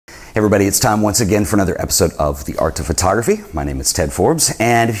Everybody, it's time once again for another episode of The Art of Photography. My name is Ted Forbes,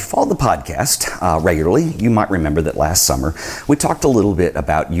 and if you follow the podcast regularly, you might remember that last summer we talked a little bit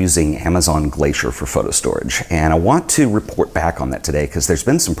about using Amazon Glacier for photo storage, and I want to report back on that today because there's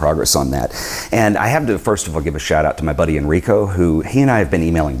been some progress on that. And I have to first of all give a shout out to my buddy Enrico, who he and I have been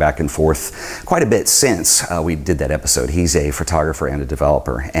emailing back and forth quite a bit since we did that episode. He's a photographer and a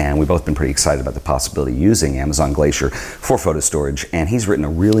developer, and we've both been pretty excited about the possibility of using Amazon Glacier for photo storage, and he's written a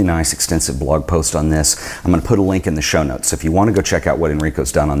really nice extensive blog post on this. I'm going to put a link in the show notes. So if you want to go check out what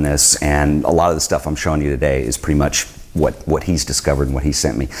Enrico's done on this, and a lot of the stuff I'm showing you today is pretty much what he's discovered and what he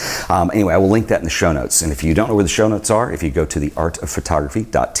sent me. Anyway, I will link that in the show notes. And if you don't know where the show notes are, if you go to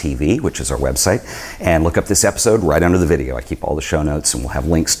theartofphotography.tv, which is our website, and look up this episode right under the video. I keep all the show notes, and we'll have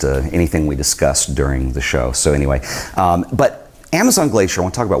links to anything we discussed during the show. So anyway, but Amazon Glacier, I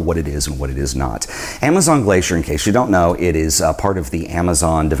want to talk about what it is and what it is not. Amazon Glacier, in case you don't know, it is part of the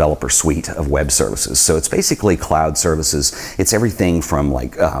Amazon Developer Suite of web services. So it's basically cloud services. It's everything from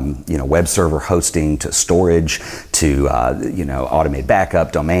like, web server hosting to storage to, automated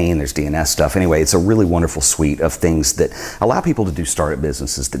backup, domain, there's DNS stuff. Anyway, it's a really wonderful suite of things that allow people to do startup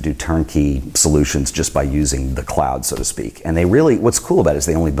businesses, that do turnkey solutions just by using the cloud, so to speak. And they really, what's cool about it is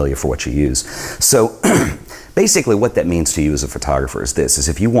they only bill you for what you use. So basically what that means to you as a photographer is this, is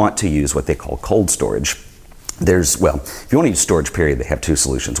if you want to use what they call cold storage, if you want to use storage period, they have two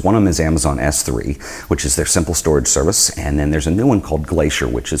solutions. One of them is Amazon S3, which is their simple storage service, and then there's a new one called Glacier,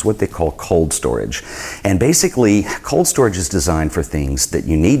 which is what they call cold storage. And basically, cold storage is designed for things that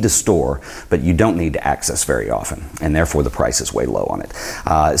you need to store, but you don't need to access very often, and therefore the price is way low on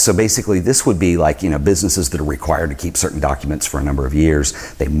it. So basically, this would be like, businesses that are required to keep certain documents for a number of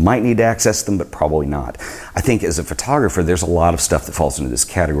years. They might need to access them, but probably not. I think as a photographer, there's a lot of stuff that falls into this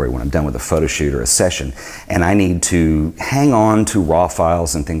category when I'm done with a photo shoot or a session, and I need to hang on to raw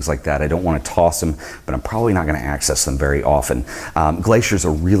files and things like that. I don't want to toss them, but I'm probably not going to access them very often. Glacier is a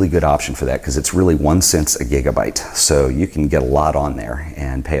really good option for that because it's really 1 cent a gigabyte. So you can get a lot on there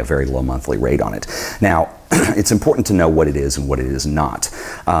and pay a very low monthly rate on it. Now, it's important to know what it is and what it is not.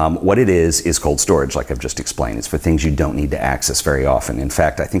 What it is cold storage, like I've just explained. It's for things you don't need to access very often. In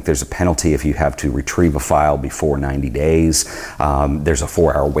fact, I think there's a penalty if you have to retrieve a file before 90 days. There's a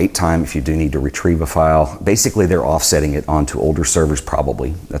 4-hour wait time if you do need to retrieve a file. Basically, they're offsetting it onto older servers,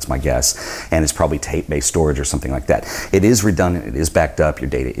 probably. That's my guess. And it's probably tape-based storage or something like that. It is redundant. It is backed up. Your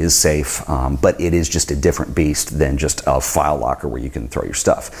data is safe. But it is just a different beast than just a file locker where you can throw your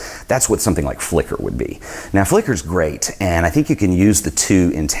stuff. That's what something like Flickr would be. Now, Flickr's great, and I think you can use the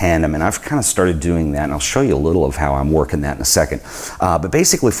two in tandem, and I've kind of started doing that, and I'll show you a little of how I'm working that in a second. But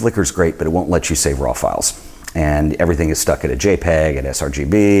basically, Flickr's great, but it won't let you save raw files. And everything is stuck at a JPEG, at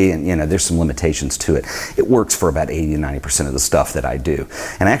sRGB, and there's some limitations to it. It works for about 80 to 90% of the stuff that I do.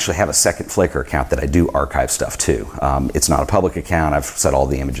 And I actually have a second Flickr account that I do archive stuff to. It's not a public account. I've set all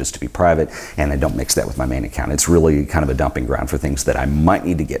the images to be private, and I don't mix that with my main account. It's really kind of a dumping ground for things that I might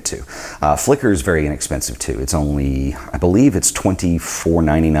need to get to. Flickr is very inexpensive too. It's only, I believe it's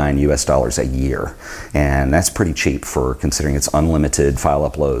 $24.99 US a year. And that's pretty cheap for considering it's unlimited file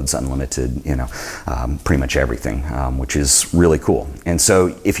uploads, unlimited, pretty much everything, which is really cool. And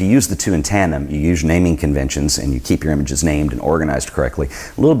so if you use the two in tandem, you use naming conventions and you keep your images named and organized correctly.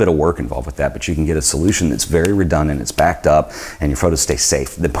 A little bit of work involved with that, but you can get a solution that's very redundant, it's backed up, and your photos stay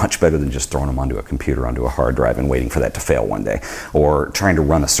safe. They're much better than just throwing them onto a computer, onto a hard drive, and waiting for that to fail one day, or trying to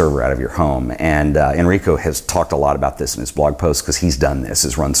run a server out of your home. And Enrico has talked a lot about this in his blog post because he's done this,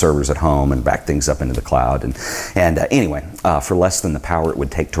 is run servers at home and back things up into the cloud. And anyway, for less than the power it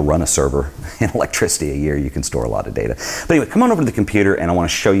would take to run a server in electricity a year, you can store a lot of data. But anyway, come on over to the computer and I want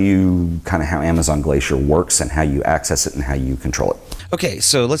to show you kind of how Amazon Glacier works and how you access it and how you control it. Okay,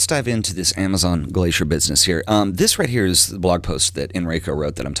 so let's dive into this Amazon Glacier business here. This right here is the blog post that Enrico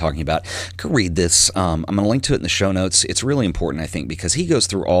wrote that I'm talking about. Go read this. I'm going to link to it in the show notes. It's really important, I think, because he goes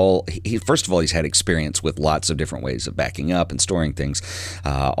through first of all, he's had experience with lots of different ways of backing up and storing things,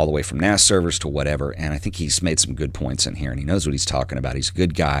 all the way from NAS servers to whatever, and I think he's made some good points in here, and he knows what he's talking about. He's a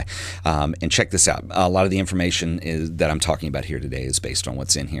good guy. And check this out. A lot of the information that I'm talking about here today is based on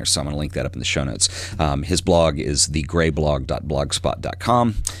what's in here, so I'm going to link that up in the show notes. His blog is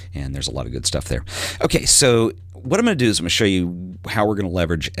thegrayblog.blogspot.com, and there's a lot of good stuff there. Okay, so what I'm going to do is I'm going to show you how we're going to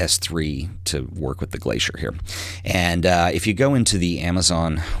leverage S3 to work with the Glacier here. And if you go into the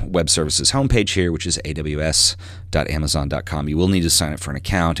Amazon Web Services homepage here, which is aws.amazon.com, you will need to sign up for an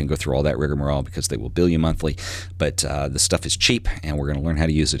account and go through all that rigmarole because they will bill you monthly. But the stuff is cheap, and we're going to learn how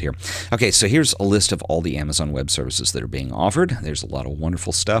to use it here. Okay, so here's a list of all the Amazon Web Services that are being offered. There's a lot of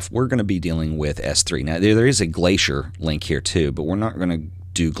wonderful stuff. We're going to be dealing with S3. Now, there is a Glacier link here too, but we're not going to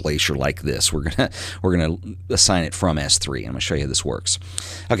do Glacier like this. We're gonna assign it from S3. I'm gonna show you how this works.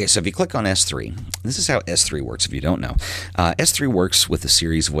 Okay, so if you click on S3, this is how S3 works. If you don't know, S3 works with a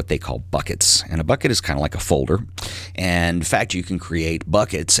series of what they call buckets, and a bucket is kind of like a folder. And in fact, you can create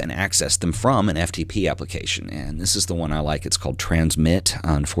buckets and access them from an FTP application. And this is the one I like. It's called Transmit.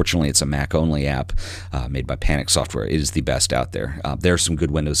 Unfortunately, it's a Mac-only app made by Panic Software. It is the best out there. There are some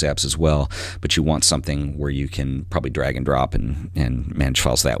good Windows apps as well, but you want something where you can probably drag and drop and manage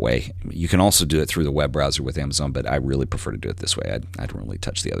files that way. You can also do it through the web browser with Amazon, but I really prefer to do it this way. I don't really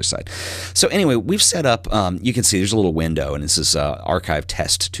touch the other side. So anyway, we've set up, you can see there's a little window, and this is Archive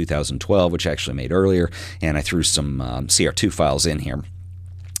Test 2012, which I actually made earlier, and I threw some CR2 files in here.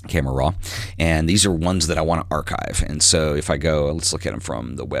 Camera Raw, and these are ones that I want to archive. And so if I go, let's look at them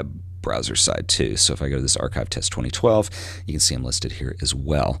from the web browser side too. So if I go to this Archive Test 2012, you can see them listed here as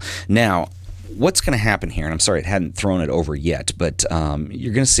well. Now, what's going to happen here, and I'm sorry it hadn't thrown it over yet, but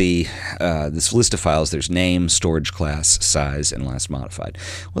you're going to see this list of files. There's name, storage class, size, and last modified.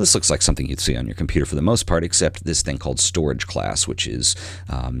 Well, this looks like something you'd see on your computer for the most part, except this thing called storage class, which is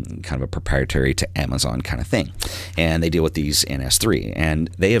kind of a proprietary to Amazon kind of thing. And they deal with these in S3. And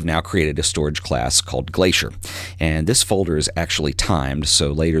they have now created a storage class called Glacier. And this folder is actually timed,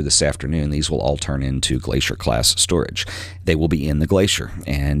 so later this afternoon, these will all turn into Glacier class storage. They will be in the Glacier,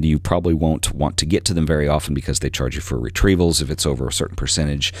 and you probably won't want to get to them very often because they charge you for retrievals if it's over a certain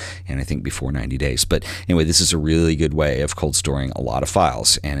percentage, and I think before 90 days. But anyway, this is a really good way of cold storing a lot of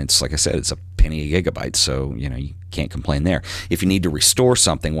files, and it's, like I said, it's a penny a gigabyte, so you can't complain there. If you need to restore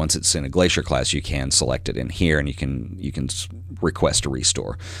something once it's in a Glacier class, you can select it in here, and you can request a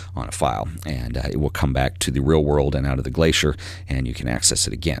restore on a file, and it will come back to the real world and out of the Glacier, and you can access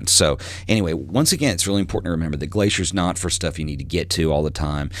it again. So anyway, once again, it's really important to remember that Glacier's not for stuff you need to get to all the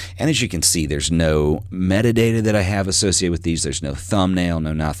time. And as you can see, there's no metadata that I have associated with these. There's no thumbnail,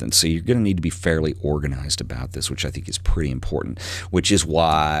 no nothing. So you're going to need to be fairly organized about this, which I think is pretty important, which is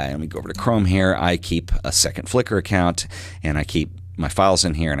why, let me go over to Chrome here, I keep a second Flickr account, and I keep my files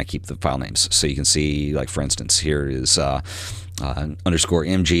in here, and I keep the file names. So you can see, like for instance, here is underscore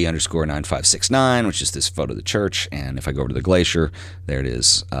MG underscore 9569, which is this photo of the church. And if I go over to the Glacier, there it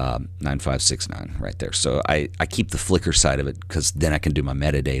is, 9569 right there. So I keep the Flickr side of it because then I can do my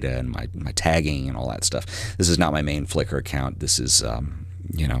metadata and my tagging and all that stuff. This is not my main Flickr account. This is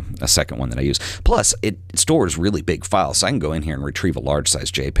a second one that I use. Plus, it stores really big files, so I can go in here and retrieve a large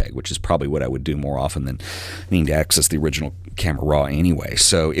size JPEG, which is probably what I would do more often than needing to access the original Camera Raw anyway.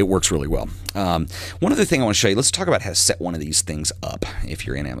 So it works really well. One other thing I want to show you, let's talk about how to set one of these things up if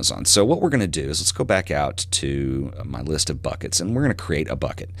you're in Amazon. So what we're going to do is let's go back out to my list of buckets, and we're going to create a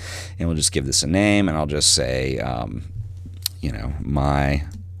bucket. And we'll just give this a name, and I'll just say, my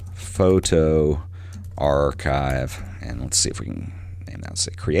photo archive, and let's see if we can name that. Let's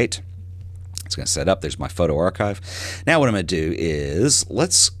say create. It's going to set up. There's my photo archive. Now what I'm going to do is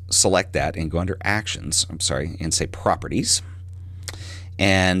let's select that and go under actions, and say properties.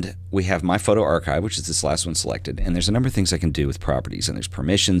 And we have my photo archive, which is this last one selected. And there's a number of things I can do with properties. And there's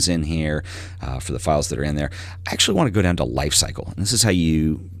permissions in here for the files that are in there. I actually want to go down to lifecycle. And this is how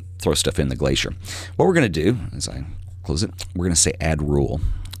you throw stuff in the Glacier. What we're going to do, as I close it, we're going to say add rule.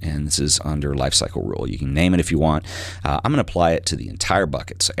 And this is under lifecycle rule. You can name it if you want. I'm going to apply it to the entire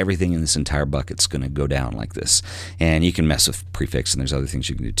bucket. So everything in this entire bucket is going to go down like this. And you can mess with prefix, and there's other things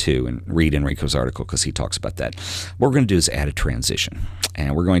you can do too. And read Enrico's article because he talks about that. What we're going to do is add a transition.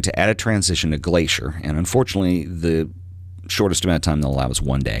 And we're going to add a transition to Glacier. And unfortunately, the shortest amount of time they'll allow is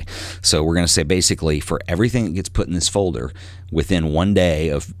 1 day. So we're going to say basically for everything that gets put in this folder, within 1 day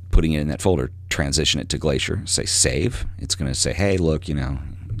of putting it in that folder, transition it to Glacier. Say save. It's going to say, hey, look,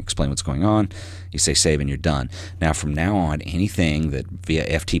 explain what's going on. You say save and you're done. Now from now on, anything that via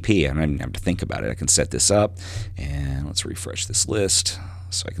FTP, I don't even have to think about it. I can set this up, and let's refresh this list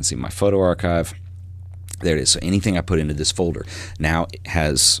so I can see my photo archive. There it is. So anything I put into this folder now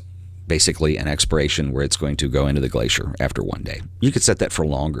has basically an expiration where it's going to go into the Glacier after 1 day. You could set that for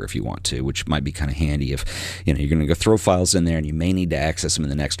longer if you want to, which might be kind of handy if you're going to go throw files in there and you may need to access them in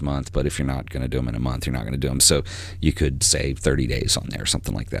the next month, but if you're not going to do them in a month, you're not going to do them. So you could say 30 days on there,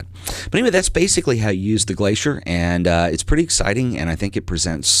 something like that. But anyway, that's basically how you use the Glacier, and it's pretty exciting, and I think it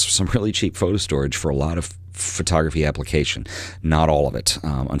presents some really cheap photo storage for a lot of photography application. Not all of it,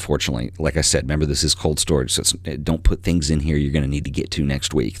 unfortunately. Like I said, remember this is cold storage, so don't put things in here you're going to need to get to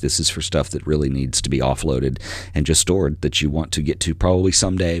next week. This is for stuff that really needs to be offloaded and just stored that you want to get to probably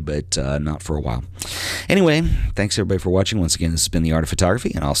someday, but not for a while. Anyway, thanks everybody for watching. Once again, this has been The Art of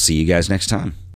Photography, and I'll see you guys next time.